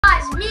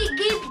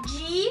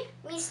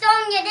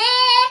Sonja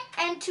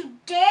there, and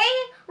today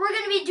we're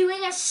going to be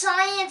doing a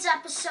science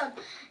episode.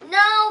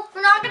 No,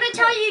 we're not going to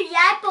tell you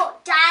yet,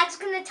 but Dad's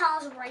going to tell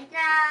us right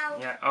now.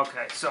 Yeah,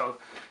 okay. So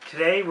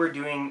today we're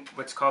doing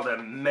what's called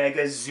a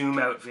mega zoom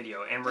out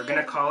video, and we're going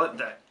to call it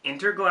the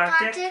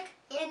Intergalactic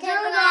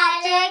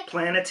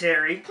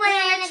Planetary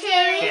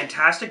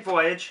Fantastic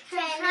Voyage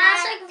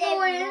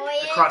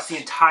across the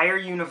entire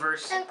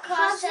universe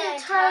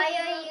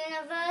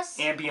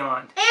and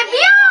beyond.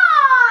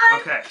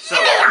 Okay, so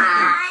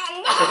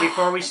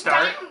before we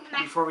start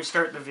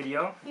the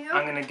video,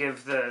 I'm going to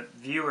give the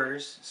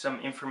viewers some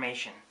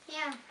information.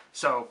 Yeah.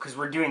 So, because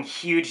we're doing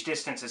huge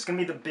distances. It's going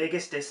to be the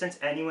biggest distance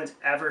anyone's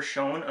ever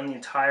shown on the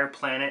entire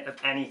planet of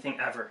anything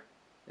ever.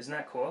 Isn't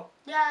that cool?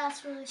 Yeah,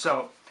 that's really cool.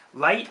 So,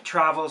 light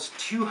travels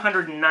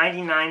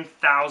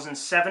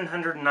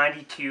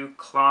 299,792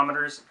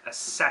 kilometers a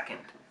second.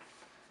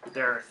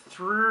 There are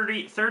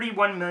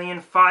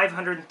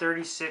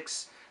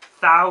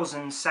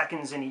 31,536,000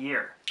 seconds in a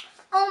year.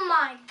 Oh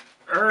my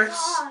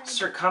Earth's God.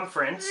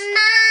 circumference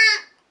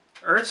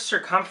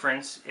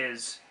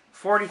is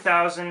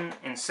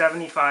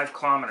 40,075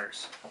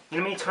 kilometers. You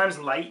know how many times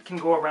light can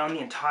go around the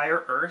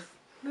entire Earth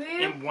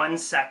in 1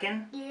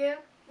 second? Yeah.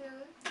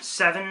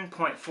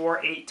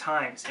 7.48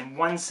 times. In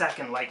 1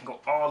 second, light can go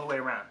all the way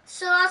around.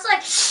 So that's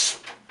like...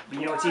 But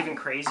you know what's even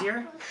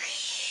crazier?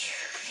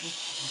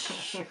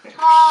 Okay,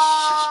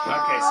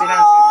 sit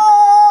down.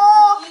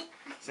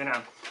 Sit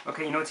down.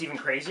 Okay, you know what's even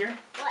crazier?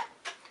 What?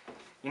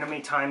 You know how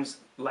many times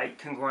light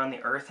can go around the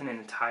Earth in an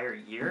entire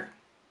year?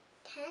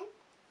 10?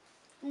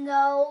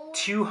 No.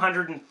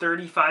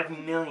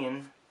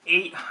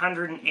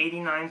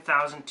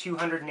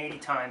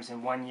 235,889,280 times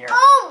in 1 year.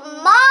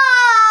 Oh my!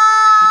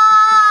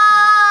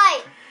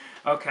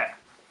 Okay,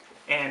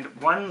 and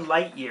 1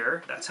 light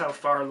year, that's how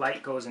far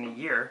light goes in a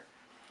year,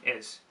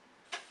 is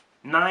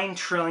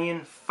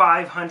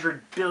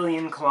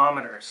 9,500,000,000,000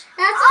 kilometers.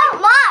 That's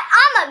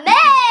I'm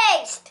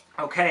amazed!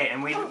 Okay,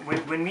 and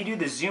when we do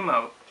the zoom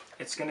out,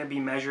 it's going to be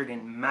measured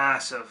in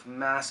massive,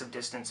 massive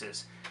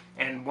distances.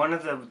 And one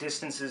of the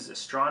distances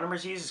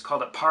astronomers use is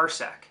called a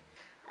parsec.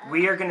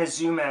 We are going to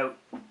zoom out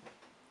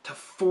to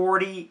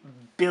 40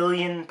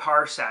 billion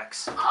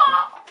parsecs.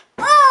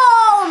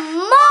 Oh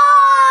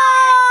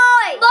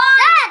my!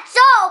 That's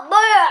so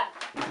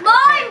big!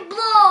 Mind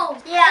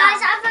blown! Yeah.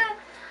 Guys,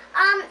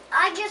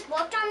 I just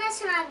worked on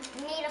this and I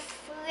made a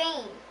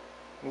frame.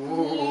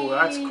 Ooh,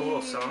 that's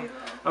cool, son.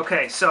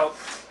 Okay, so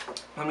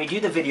when we do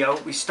the video,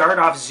 we start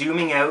off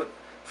zooming out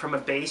from a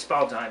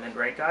baseball diamond,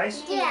 right,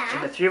 guys? Yeah.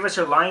 And the three of us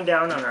are lying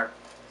down on our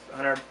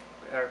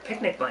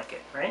picnic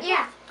blanket, right?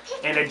 Yeah.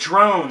 And a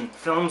drone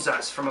films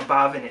us from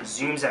above and it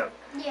zooms out.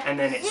 Yeah. And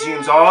then it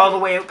zooms all the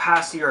way out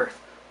past the Earth,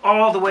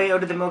 all the way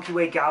out of the Milky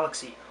Way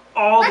galaxy,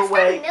 all the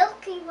way. The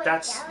Milky Way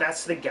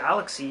that's the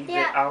galaxy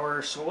that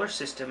our solar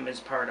system is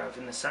part of,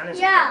 and the sun is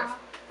a part Yeah. of.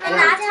 And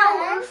that's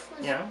how Earth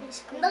was. Yeah.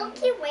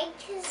 Milky Way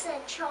is a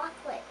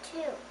chocolate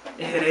too.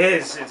 It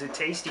is. It's a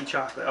tasty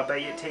chocolate. I'll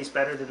bet you it tastes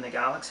better than the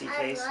galaxy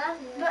tastes. I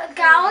love Milky But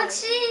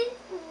galaxy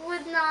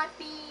would not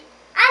be.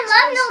 I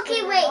love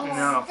Milky Way.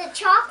 No. The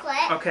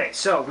chocolate. Okay,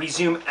 so we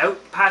zoom out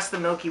past the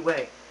Milky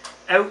Way,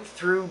 out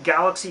through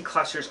galaxy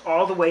clusters,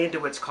 all the way into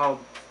what's called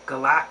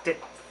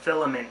galactic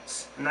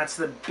filaments. And that's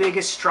the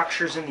biggest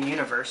structures in the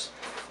universe.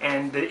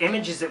 And the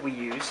images that we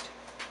used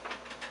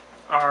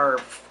are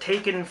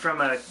taken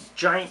from a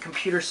giant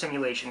computer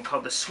simulation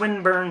called the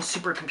Swinburne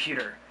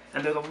supercomputer.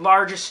 And they're the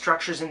largest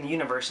structures in the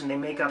universe, and they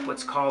make up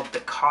what's called the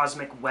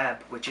cosmic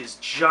web, which is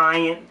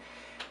giant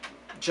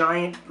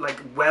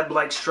like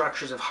web-like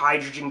structures of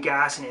hydrogen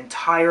gas and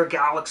entire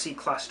galaxy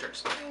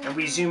clusters. And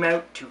we zoom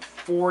out to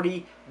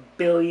 40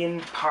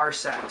 billion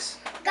parsecs.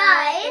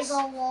 Guys, a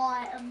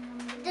lot of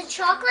the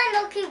chocolate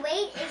Milky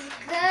Way is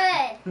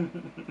good.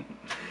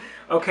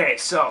 Okay,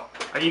 so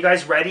are you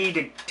guys ready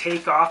to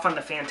take off on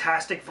the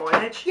fantastic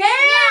voyage? Yeah!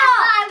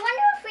 I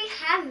wonder if we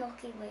have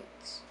Milky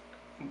Ways.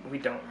 We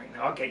don't right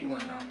now. I'll get you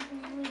one though.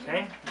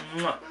 Okay?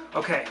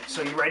 Okay,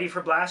 so you ready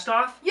for blast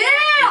off? Yeah!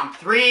 In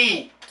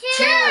 3,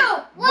 2,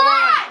 1,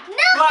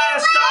 Milky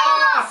blast Ways!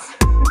 off!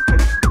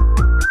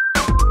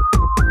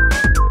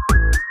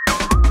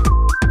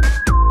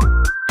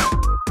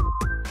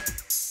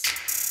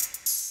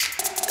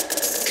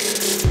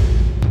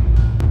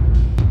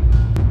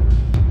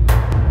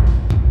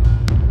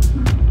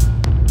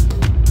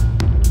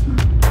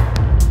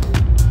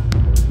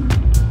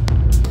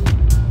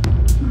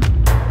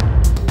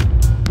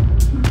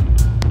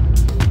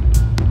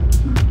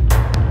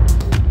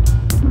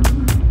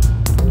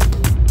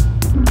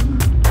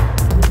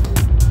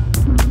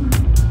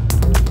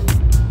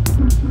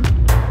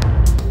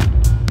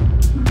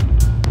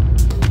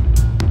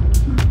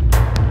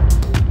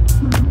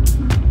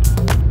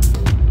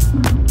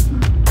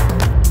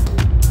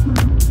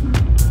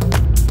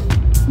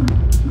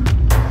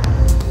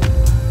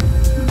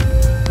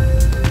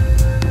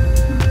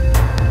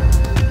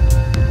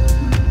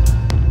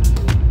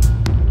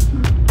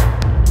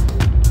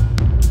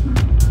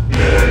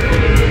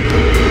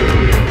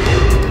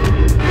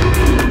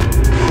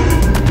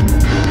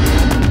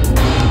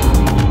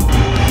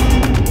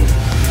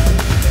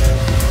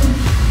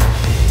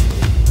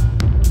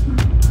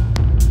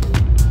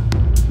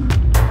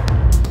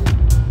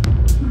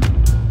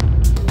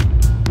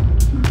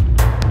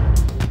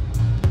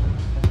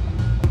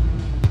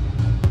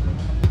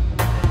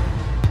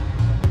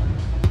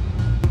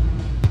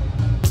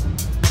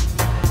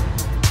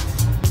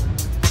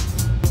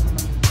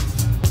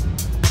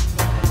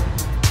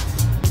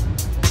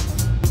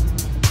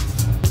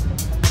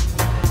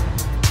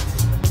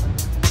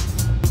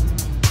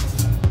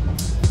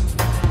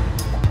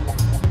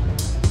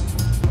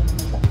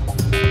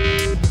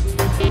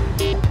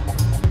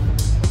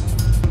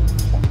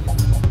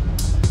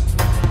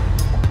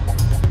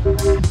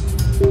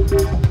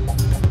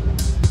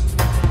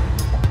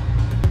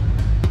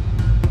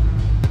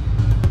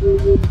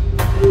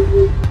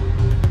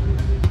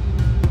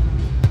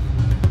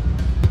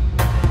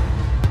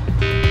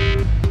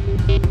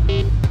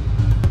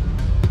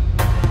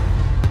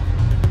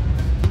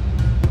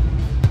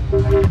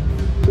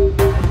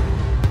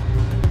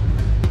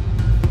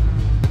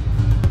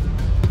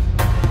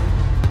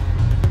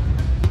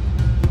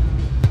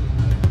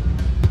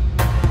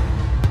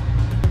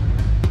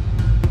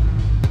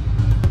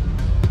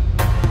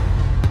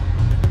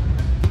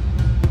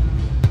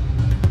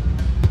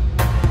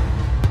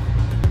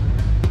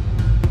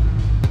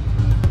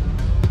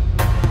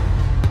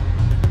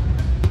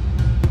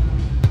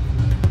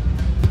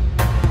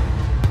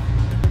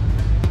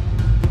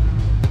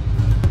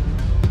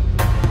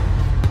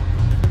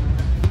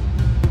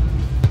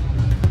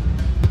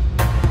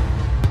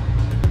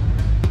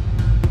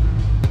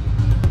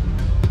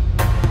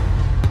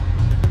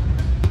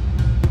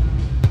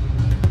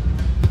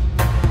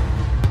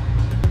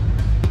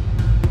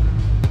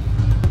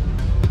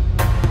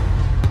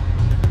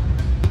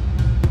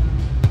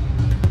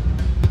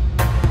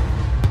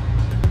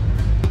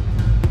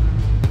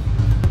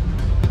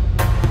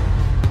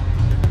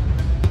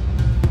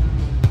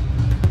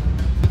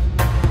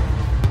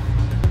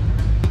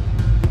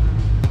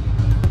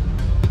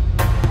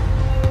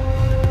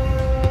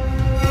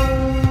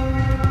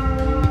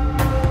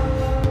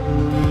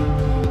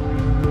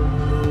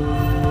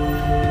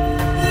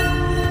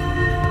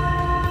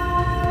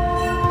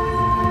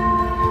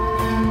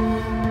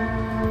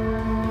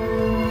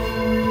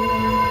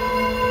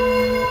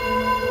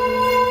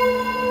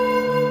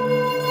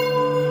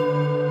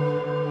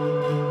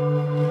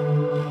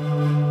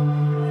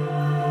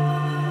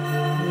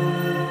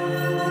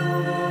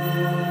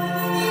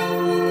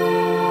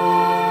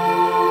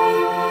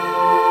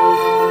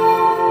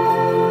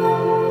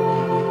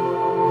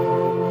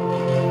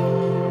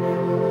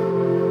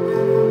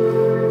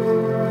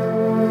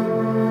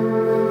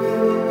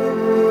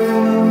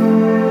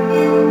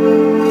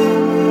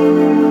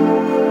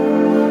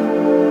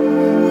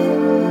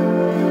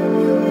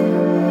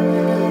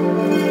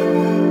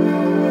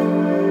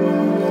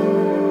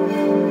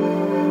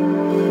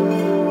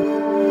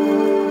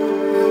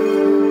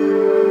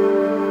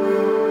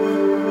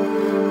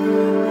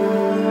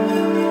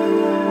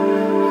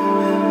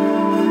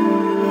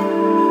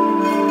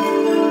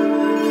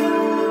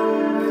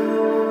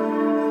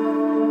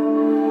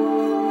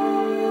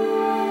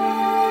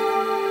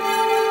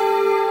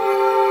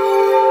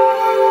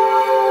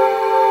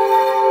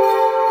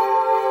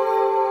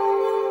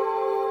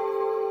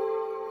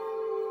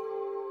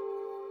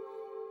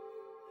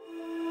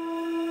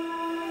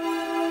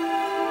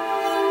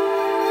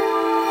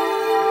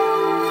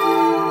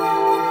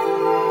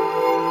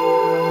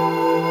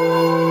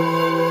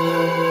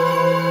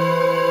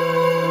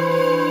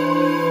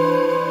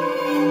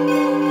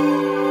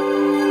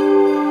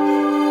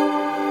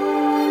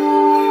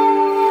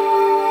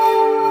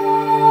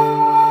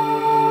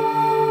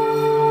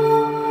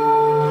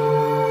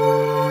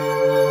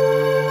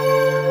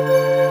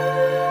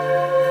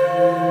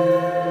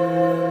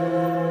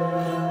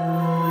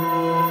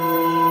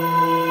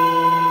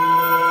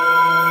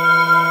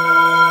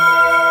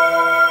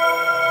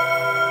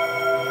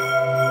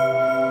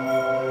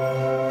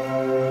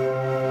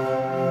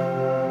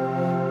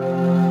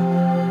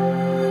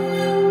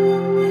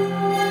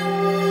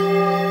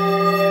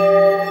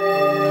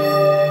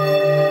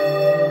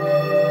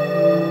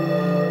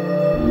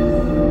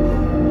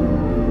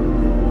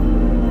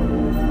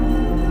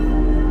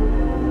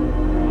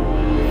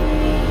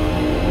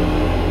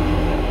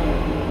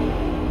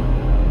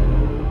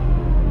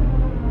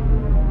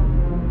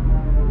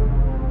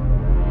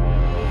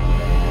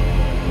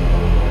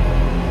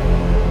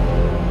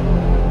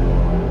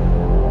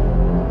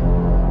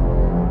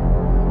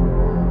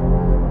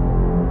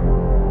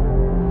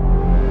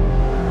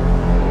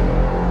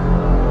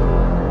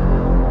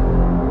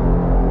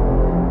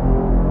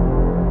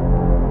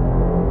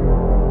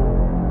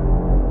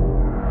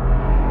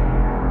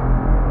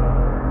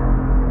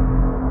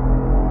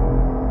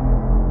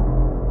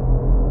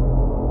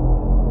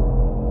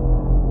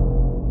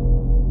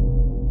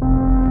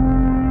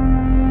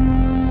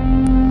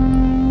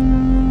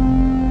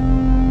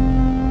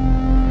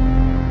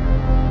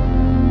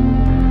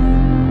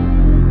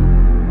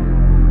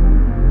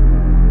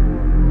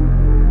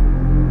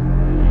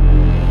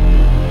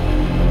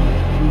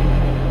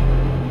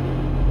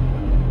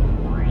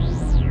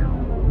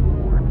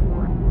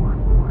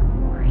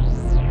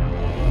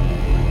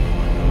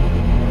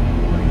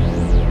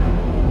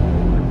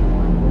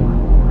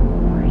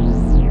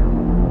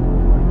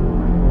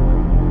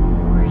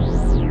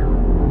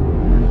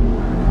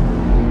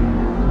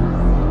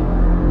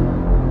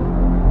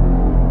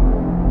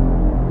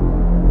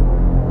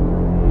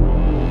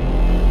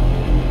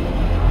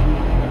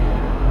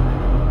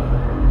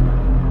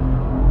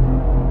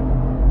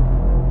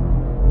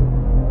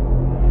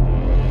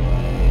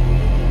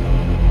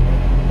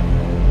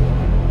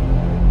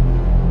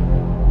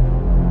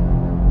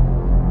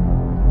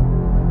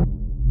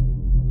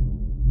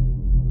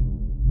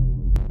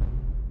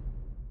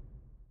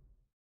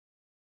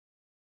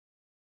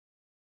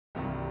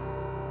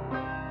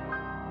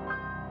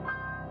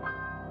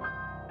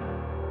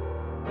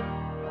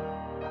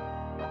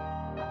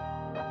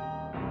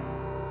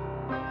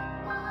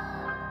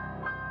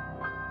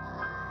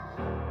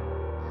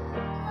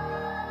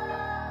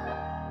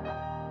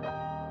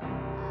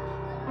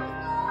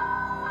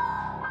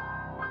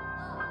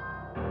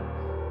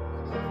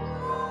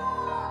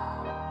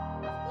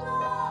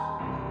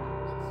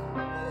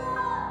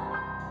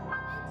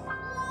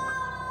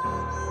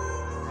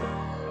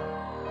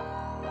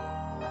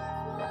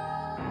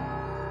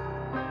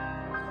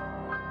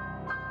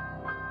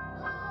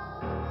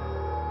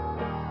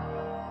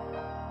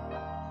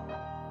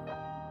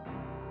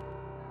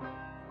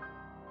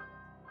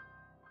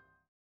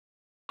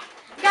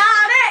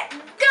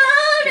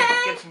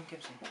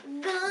 Gibson.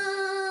 Good.